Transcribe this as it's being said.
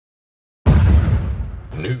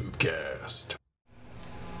NuubCast.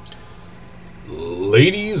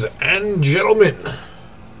 Ladies and gentlemen,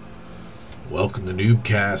 welcome to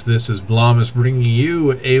NuubCast. This is Blomus bringing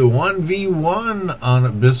you a 1v1 on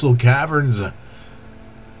Abyssal Caverns.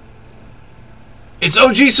 It's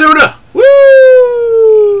OG Suda! Woo!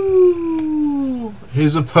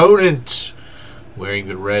 His opponent, wearing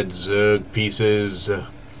the red Zerg pieces,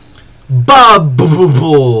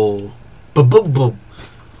 Bubble. Bubble.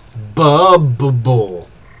 Bubble.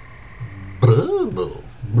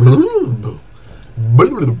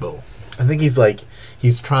 I think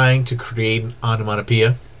he's trying to create an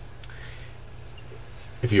onomatopoeia.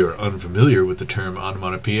 If you're unfamiliar with the term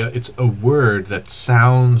onomatopoeia, it's a word that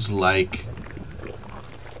sounds like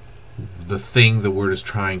the thing the word is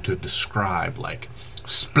trying to describe. Like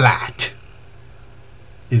splat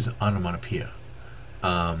is onomatopoeia.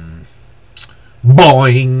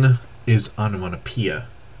 Boing is onomatopoeia.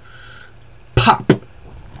 Pop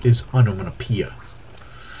is onomatopoeia.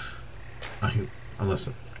 Unless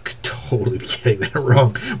I could totally be getting that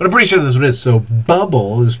wrong. But I'm pretty sure that's what it is. So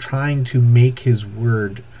Bubble is trying to make his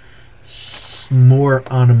word more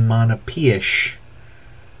onomatopoeish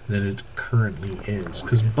than it currently is.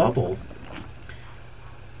 Because Bubble...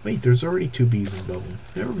 Wait, there's already two B's in Bubble.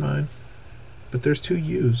 Never mind. But there's two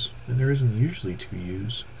U's. And there isn't usually two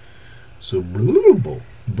U's. So Bubble.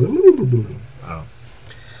 Oh.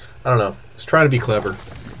 I don't know. It's trying to be clever.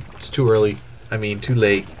 It's too early. I mean, too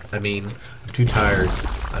late. I mean, I'm too tired.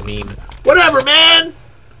 I mean, whatever, man!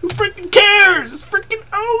 Who freaking cares? It's freaking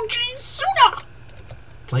OG Suda!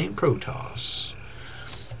 Playing Protoss.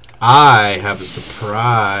 I have a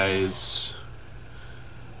surprise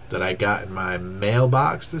that I got in my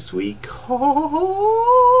mailbox this week.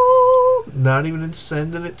 Oh, not even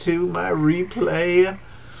sending it to my replay.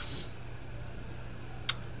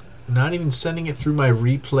 Not even sending it through my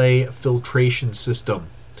replay filtration system.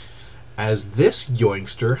 As this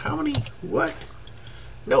youngster, how many, what?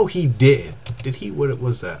 No, he did. Did he? What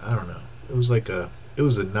was that? I don't know. It was like a, it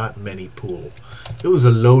was a not many pool. It was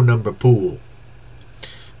a low number pool.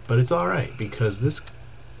 But it's alright because this,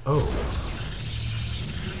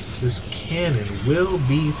 this cannon will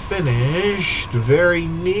be finished very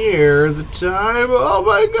near the time. Oh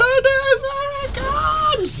my goodness, there it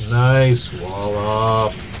comes. Nice wall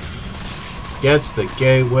off. Gets the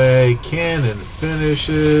gateway, cannon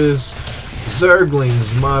finishes,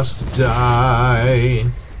 Zerglings must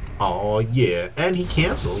die. Oh yeah, and he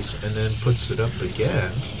cancels and then puts it up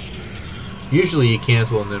again. Usually you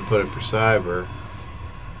cancel and then put up your cyber,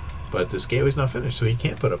 but this gateway's not finished, so he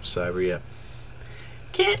can't put up cyber yet.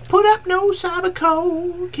 Can't put up no cyber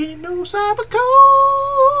code, can't no cyber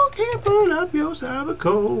code, can't put up your cyber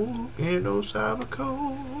code, can't no cyber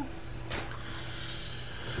code.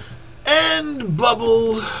 And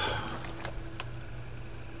Bubble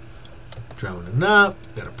droning up.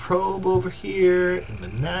 Got a probe over here in the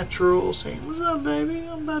natural saying, "What's up, baby?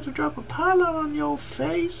 I'm about to drop a pylon on your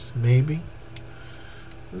face." Maybe.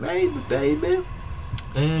 Maybe, baby.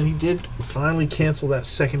 And he did finally cancel that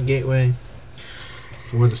second gateway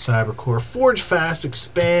for the Cyber Core. Forge fast,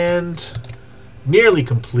 expand. Nearly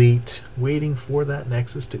complete. Waiting for that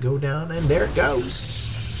Nexus to go down. And there it goes.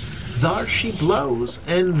 There she blows,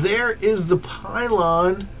 and there is the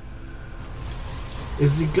pylon.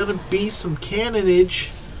 Is there gonna be some cannonage?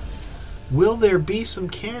 Will there be some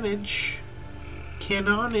cannonage?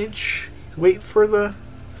 Wait for the...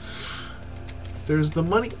 There's the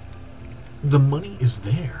money. The money is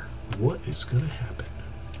there. What is gonna happen?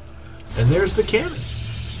 And there's the cannon.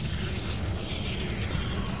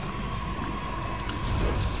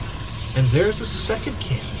 And there's a second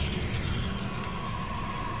cannon.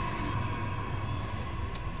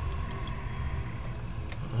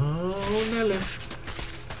 Oh, Nelly.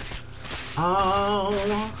 Oh.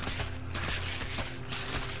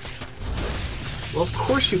 Well, of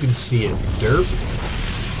course you can see it, derp.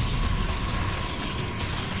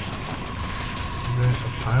 Is that a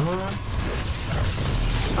pylon?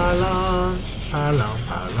 Pylon, pylon,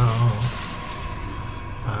 pylon.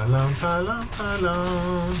 Pylon, pylon,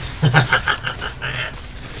 pylon.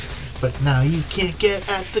 But now you can't get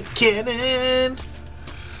at the cannon.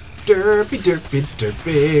 Derpy, derpy,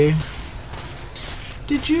 derpy.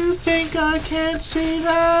 Did you think I can't see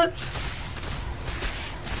that?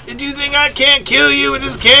 Did you think I can't kill you with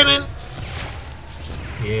this cannon?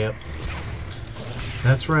 Yep.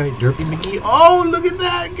 That's right, Derpy McGee. Oh, look at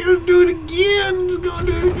that. Gonna do it again. He's gonna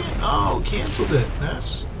do it again. Oh, canceled it.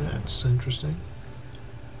 That's interesting.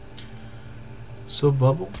 So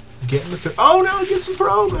Bubble getting the third. Oh, no, he gets the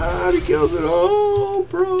probe. Ah, he kills it. Oh,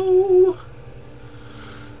 bro.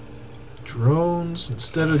 Drones,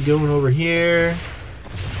 instead of going over here,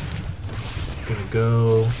 gonna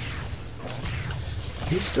go.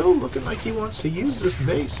 He's still looking like he wants to use this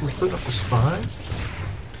base. He's putting up a spine.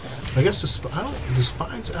 I guess do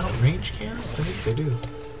spines outrange cannons? I think they do.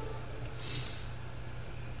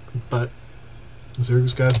 But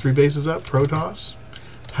Zerg's got 3 bases up. Protoss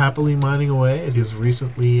happily mining away at his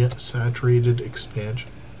recently saturated expansion.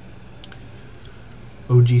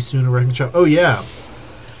 OG Suna Wrecking Shop. Oh yeah.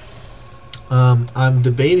 I'm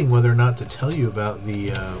debating whether or not to tell you about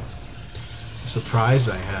the surprise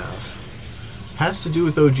I have. Has to do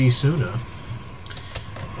with OG Suna.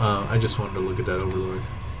 I just wanted to look at that Overlord.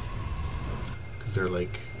 Because they're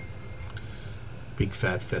like big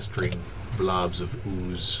fat festering blobs of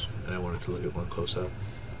ooze. And I wanted to look at one close up.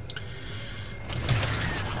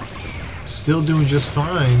 Still doing just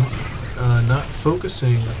fine. Not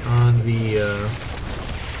focusing on the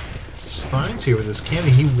spines here with this cannon.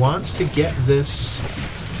 He wants to get this,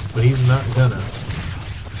 but he's not gonna.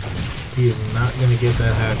 He is not gonna get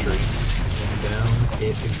that hatchery. And down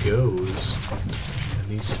it goes. And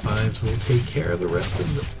these spines will take care of the rest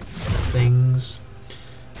of the things.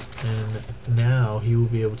 And now he will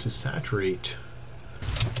be able to saturate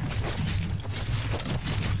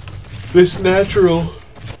this natural.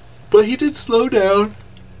 But he did slow down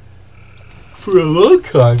for a long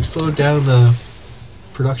time. Slowed down the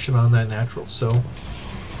production on that natural. So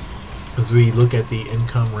as we look at the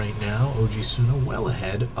income right now, OG Suna well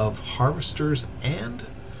ahead of harvesters and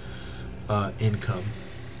income.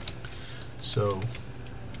 So,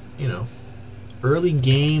 you know, early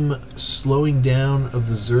game slowing down of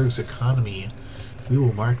the Zerg's economy, we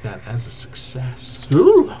will mark that as a success.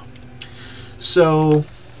 Ooh. So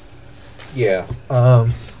yeah,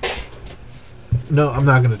 no, I'm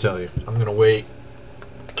not going to tell you. I'm going to wait.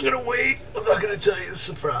 I'm not going to tell you the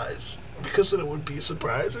surprise, because then it wouldn't be a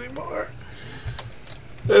surprise anymore.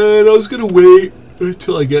 And I was going to wait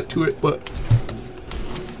until I get to it, but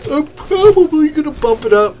I'm probably going to bump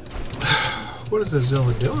it up. What is that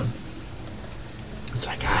Zealot doing? It's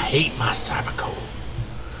like, I hate my Cybercoal.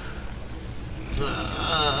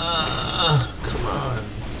 Come on.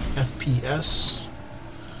 FPS.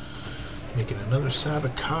 Making another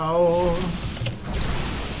Cybercoal.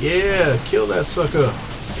 Yeah, kill that sucker.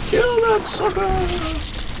 Kill that sucker!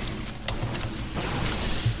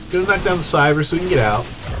 Gonna knock down the cyber so we can get out.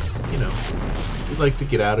 You know, you'd like to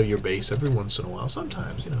get out of your base every once in a while.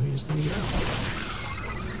 Sometimes, you know, you just need to get out.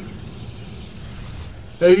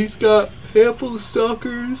 And he's got a handful of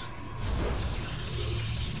stalkers.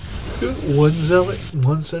 One zealot,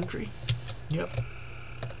 one sentry. Yep.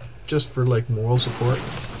 Just for like moral support.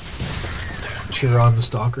 Cheer on the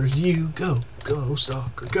stalkers. You go. Go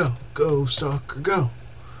stalker, go. Go stalker, go.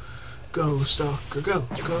 Go stalker, go.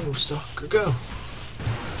 Go stalker, go.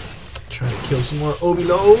 Trying to kill some more Obi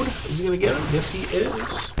Load. Is he gonna get him? Yes, he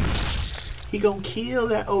is. He gonna kill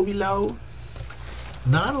that Obi Load.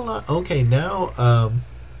 Not a lot. Okay, now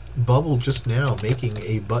Bubble just now making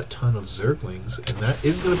a butt ton of Zerglings, and that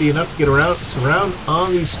is gonna be enough to get around, surround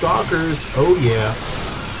on these stalkers. Oh yeah.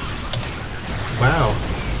 Wow.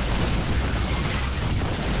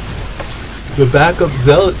 The backup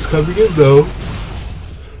zealots coming in though.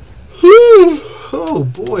 Oh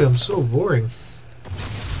boy, I'm so boring.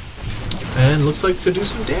 And looks like to do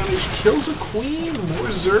some damage. Kills a queen. More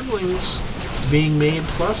Zerglings being made,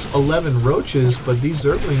 plus 11 roaches. But these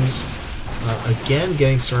Zerglings, again,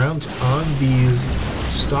 getting surrounded on these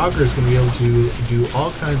stalkers, going to be able to do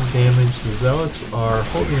all kinds of damage. The zealots are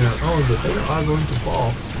holding their own, but they are going to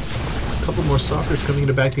fall. A couple more stalkers coming in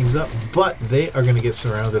to back things up, but they are going to get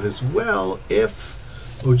surrounded as well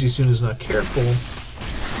if OG Suna is not careful.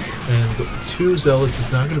 And 2 zealots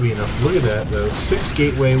is not going to be enough. Look at that, though. 6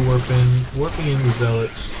 gateway warping in the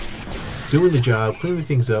zealots, doing the job, cleaning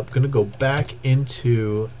things up. Going to go back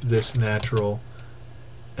into this natural,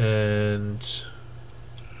 and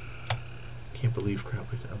can't believe crap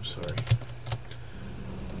like that. I'm sorry.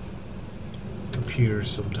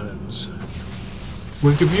 Computers sometimes.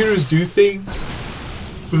 When computers do things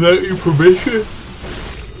without your permission,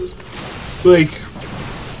 like,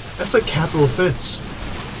 that's like capital offense.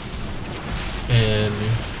 And,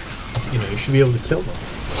 you know, you should be able to kill them.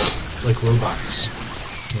 Like robots,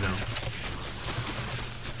 you know.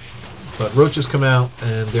 But roaches come out,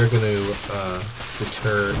 and they're going to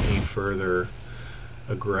deter any further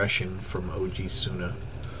aggression from OG Suna.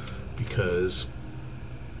 Because...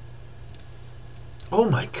 oh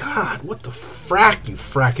my god, what the frack, you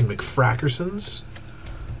frackin' McFrackersons?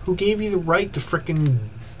 Who gave you the right to frickin'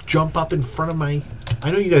 jump up in front of my... I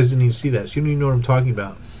know you guys didn't even see that, so you don't even know what I'm talking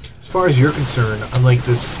about. As far as you're concerned, I'm like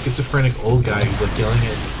this schizophrenic old guy who's like yelling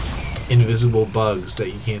at invisible bugs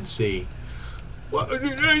that you can't see. What an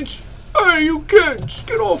inch! Hey, you kids,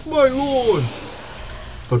 get off my lawn!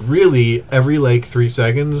 But really, every like 3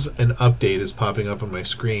 seconds, an update is popping up on my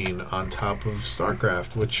screen on top of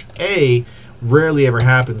StarCraft, which A, rarely ever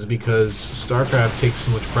happens because StarCraft takes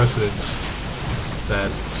so much precedence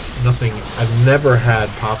that I've never had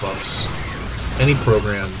pop-ups, any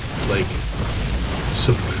program, like,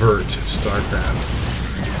 subvert StarCraft.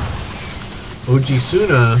 OG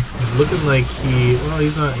Suna, looking like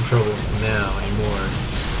he's not in trouble now anymore.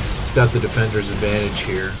 He's got the defender's advantage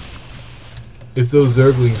here. If those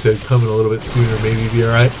Zerglings had come in a little bit sooner, maybe he'd be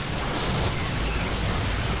alright.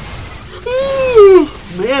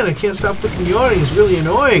 Man, I can't stop freaking yawning. It's really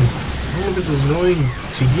annoying. I don't know if it's as annoying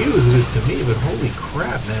to you as it is to me, but holy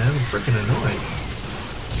crap, man. I'm freaking annoyed.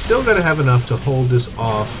 Still gotta have enough to hold this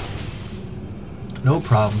off. No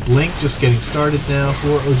problem. Blink just getting started now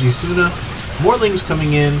for OG Suna. More Lings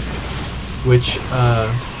coming in, which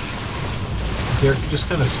they're just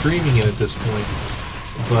kind of streaming it at this point.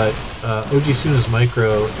 But OG Suna's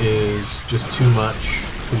micro is just too much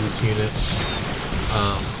for these units.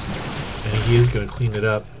 And he is going to clean it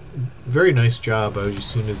up. Very nice job, OG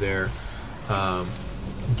Suna there.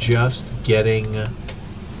 Just getting...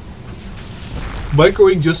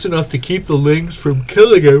 microing just enough to keep the Lings from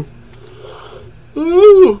killing him.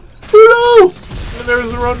 Ooh! No! And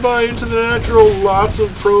there's the run by into the natural. Lots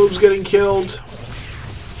of probes getting killed.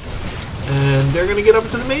 And they're going to get up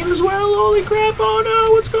to the main as well. Holy crap. Oh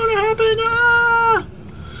no, what's going to happen? Ah!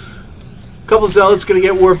 A couple Zealots going to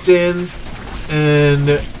get warped in.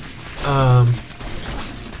 And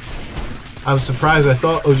I was surprised. I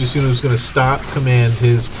thought OG Suna was going to stop command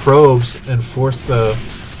his probes and force the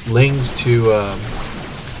Lings to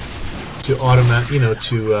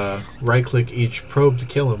right-click each probe to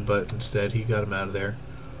kill him, but instead he got him out of there.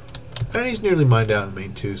 And he's nearly mined out in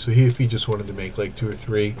main too, so if he just wanted to make like 2 or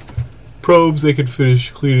 3 probes, they could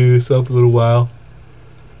finish cleaning this up a little while.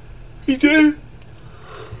 He did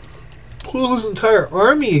pull his entire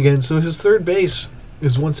army again, so his third base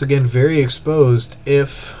is once again very exposed.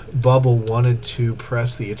 If Bubble wanted to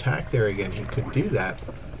press the attack there again, he could do that.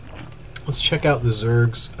 Let's check out the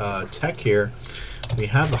Zerg's tech here. We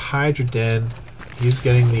have the Hydra Den. He's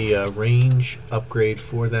getting the range upgrade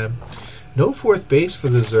for them. No 4th base for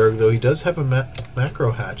the Zerg, though he does have a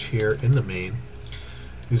macro hatch here in the main.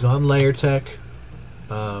 He's on layer tech,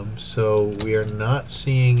 so we are not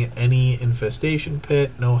seeing any infestation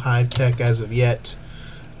pit, no hive tech as of yet.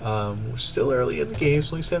 We're still early in the game,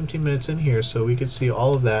 it's only 17 minutes in here, so we could see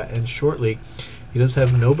all of that, and shortly he does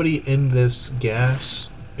have nobody in this gas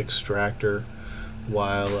extractor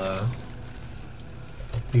while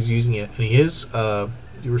he's using it, and he is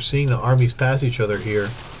you were seeing the armies pass each other here.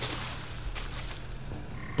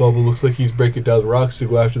 Bubble looks like he's breaking down the rocks to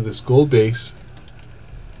go after this gold base.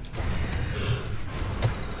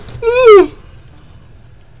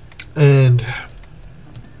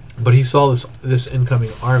 But he saw this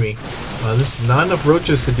incoming army. This is not enough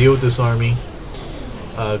roaches to deal with this army.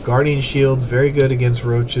 Guardian Shield, very good against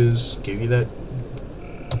roaches. Give you that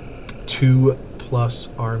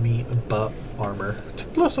 2+ army armor.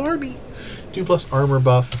 2+ armor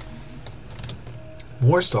buff.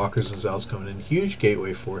 More Stalkers and Zels coming in. Huge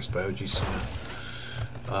gateway force by OG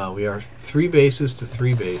Suna. We are 3 bases to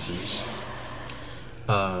 3 bases.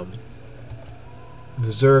 The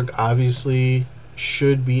Zerg obviously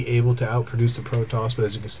should be able to outproduce the Protoss, but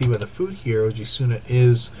as you can see by the food here, OG Suna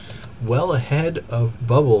is well ahead of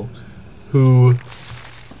Bubble, who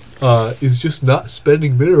is just not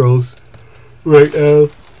spending minerals right now,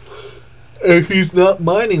 and he's not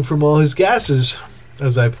mining from all his gases,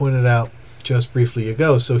 as I pointed out just briefly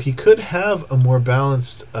ago. So he could have a more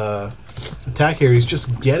balanced attack here. He's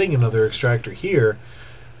just getting another extractor here.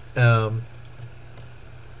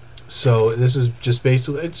 So this is just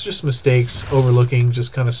basically, it's just mistakes, overlooking,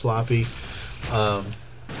 just kind of sloppy. I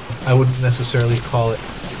wouldn't necessarily call it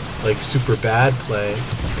like super bad play,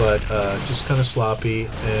 but just kind of sloppy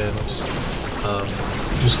and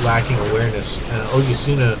just lacking awareness. And OG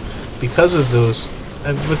Suna, because of those,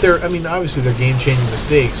 but they're, I mean, obviously they're game-changing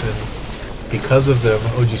mistakes, and because of them,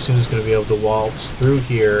 OG Suna is going to be able to waltz through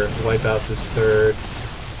here, wipe out this third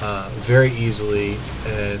very easily,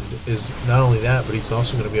 and is not only that, but he's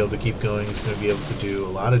also going to be able to keep going. He's going to be able to do a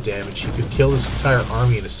lot of damage. He could kill this entire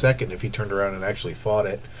army in a second if he turned around and actually fought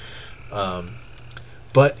it.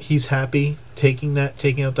 But he's happy taking out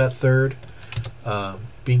that third,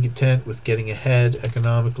 being content with getting ahead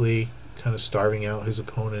economically, kind of starving out his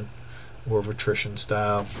opponent, war of attrition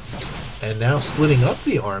style, and now splitting up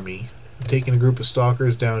the army, taking a group of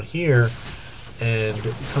Stalkers down here and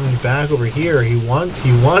coming back over here. He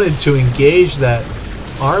wanted to engage that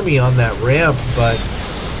army on that ramp, but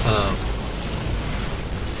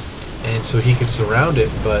and so he could surround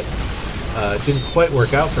it, but it didn't quite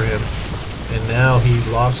work out for him, and now he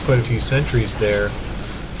lost quite a few sentries there,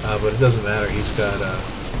 but it doesn't matter. He's got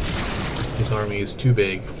his army is too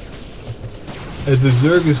big, and the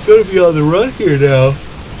Zerg is going to be on the run here now.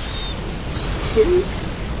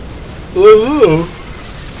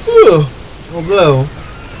 Although,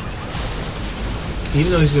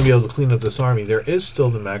 even though he's going to be able to clean up this army, there is still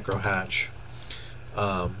the macro hatch.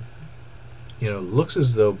 You know, it looks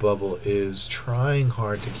as though Bubble is trying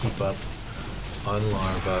hard to keep up on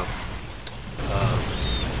Larva.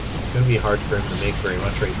 It's going to be hard for him to make very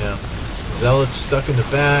much right now. Zealot's stuck in the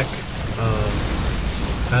back.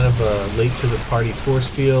 Kind of late to the party force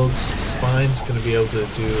fields. Spine's going to be able to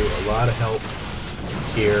do a lot of help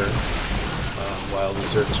here while the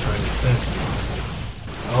Zerg is trying to defend.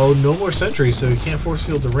 Oh, no more sentries, so he can't force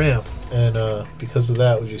field the ramp. And because of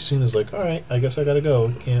that, Ujisuna's like, alright, I guess I gotta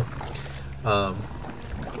go. Can't.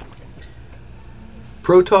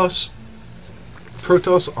 Protoss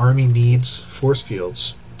army needs force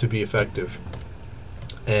fields to be effective.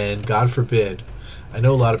 And God forbid, I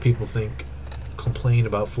know a lot of people complain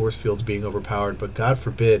about force fields being overpowered, but God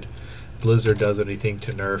forbid Blizzard does anything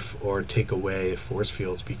to nerf or take away force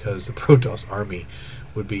fields, because the Protoss army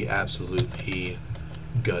would be absolutely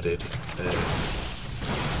gutted and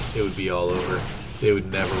it would be all over. They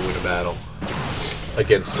would never win a battle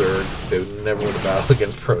against Zerg. They would never win a battle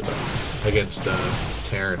against Protoss, against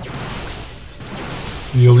Terran.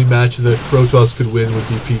 The only match that Protoss could win would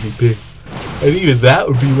be PvP, and even that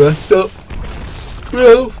would be messed up.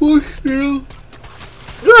 Well, force field.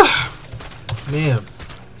 Man.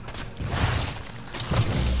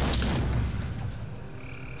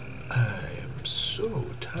 So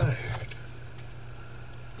tired.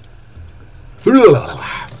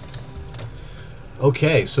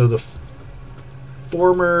 Okay, so the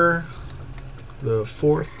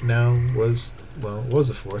fourth now was, well, it was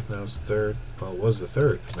the fourth, now it's the third. Well, it was the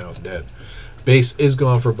third, because now it's dead. Base is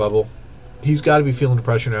going for Bubble. He's got to be feeling the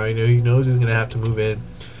pressure now. He knows he's going to have to move in.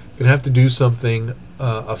 Going to have to do something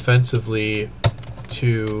offensively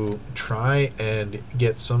to try and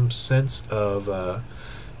get some sense of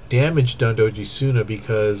damage done to Ojisuna,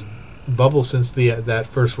 because Bubble, since that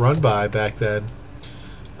first run by back then,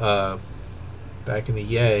 back in the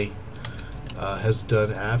Yay, has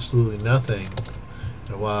done absolutely nothing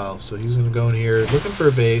in a while. So he's going to go in here looking for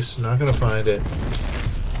a base, not going to find it.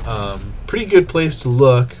 Pretty good place to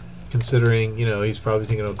look, considering, you know, he's probably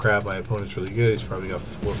thinking, oh crap, my opponent's really good. He's probably got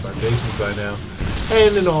 4 or 5 bases by now.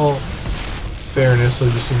 And in all fairness,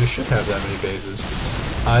 Ojisuna should have that many bases.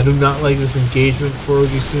 I do not like this engagement for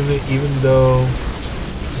Ojisuna, even though,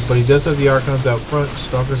 but he does have the Archons out front.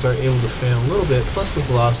 Stalkers are able to fan a little bit, plus the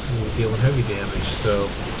Colossus is dealing heavy damage. So,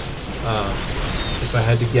 if I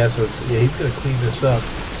had to guess, I would say, yeah, he's going to clean this up.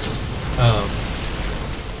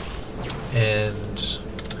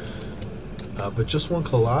 But just one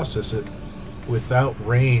Colossus, without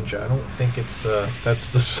range, I don't think it's that's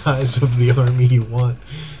the size of the army you want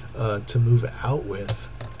to move out with.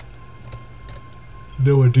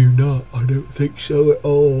 No, I do not. I don't think so at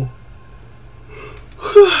all.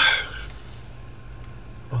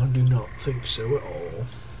 I do not think so at all.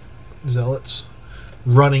 Zealots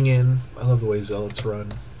running in. I love the way Zealots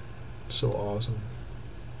run. So awesome.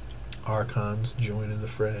 Archons joining the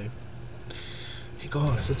fray. Hey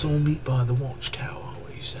guys, let's all meet by the watchtower. What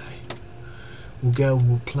do you say? We'll go and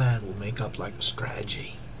we'll plan. We'll make up like a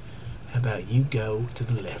strategy. How about you go to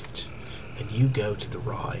the left and you go to the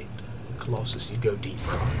right? Colossus, you go deep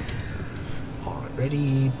right. Alright,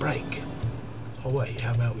 ready, break. Oh wait,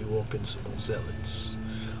 how about we warp in some more Zealots?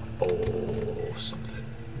 Or something.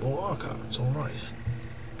 More Archons, alright then.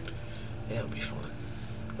 That'll be fun.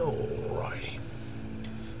 Alrighty.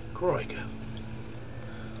 Crikey.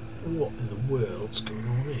 What in the world's going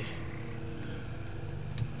on here?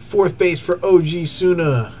 4th base for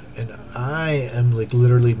Ojisuna. And I am like,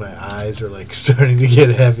 literally my eyes are like starting to get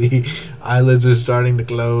heavy. Eyelids are starting to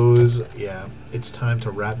close. Yeah, it's time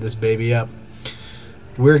to wrap this baby up.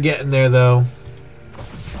 We're getting there though.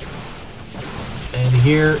 And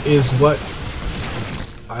here is what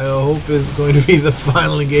I hope is going to be the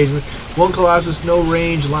final engagement. 1 Colossus, no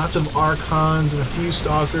range, lots of Archons and a few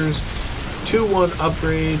Stalkers. 2-1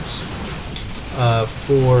 upgrades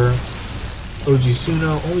for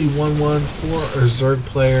Ojisuna, only 1-1 for a Zerg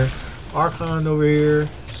player. Archon over here,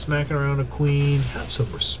 smacking around a queen. Have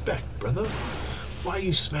some respect, brother. Why are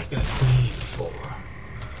you smacking a queen for?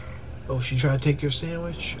 Oh, she tried to take your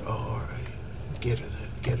sandwich? Oh, alright. Get her then,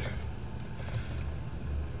 get her.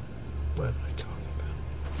 What am I talking about?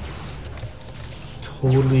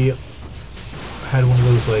 Totally had one of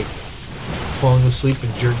those, like, falling asleep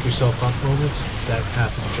and jerk yourself up moments, that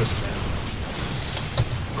happened just now.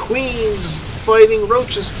 Queens fighting,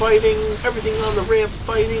 Roaches fighting, everything on the ramp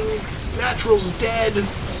fighting, Natural's dead,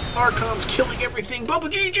 Archon's killing everything, Bubba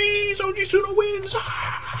GG's, OG Suno wins,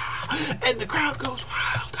 and the crowd goes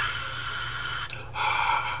wild.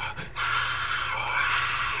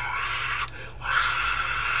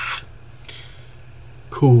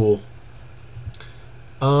 Cool.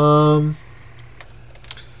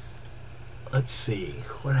 Let's see.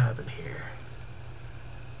 What happened here?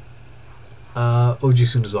 OG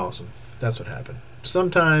Soon is awesome. That's what happened.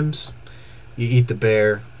 Sometimes you eat the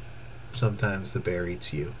bear. Sometimes the bear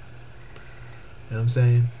eats you. You know what I'm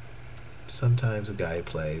saying? Sometimes a guy who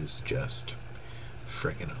plays just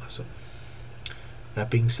freaking awesome.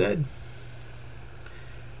 That being said,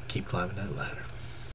 keep climbing that ladder.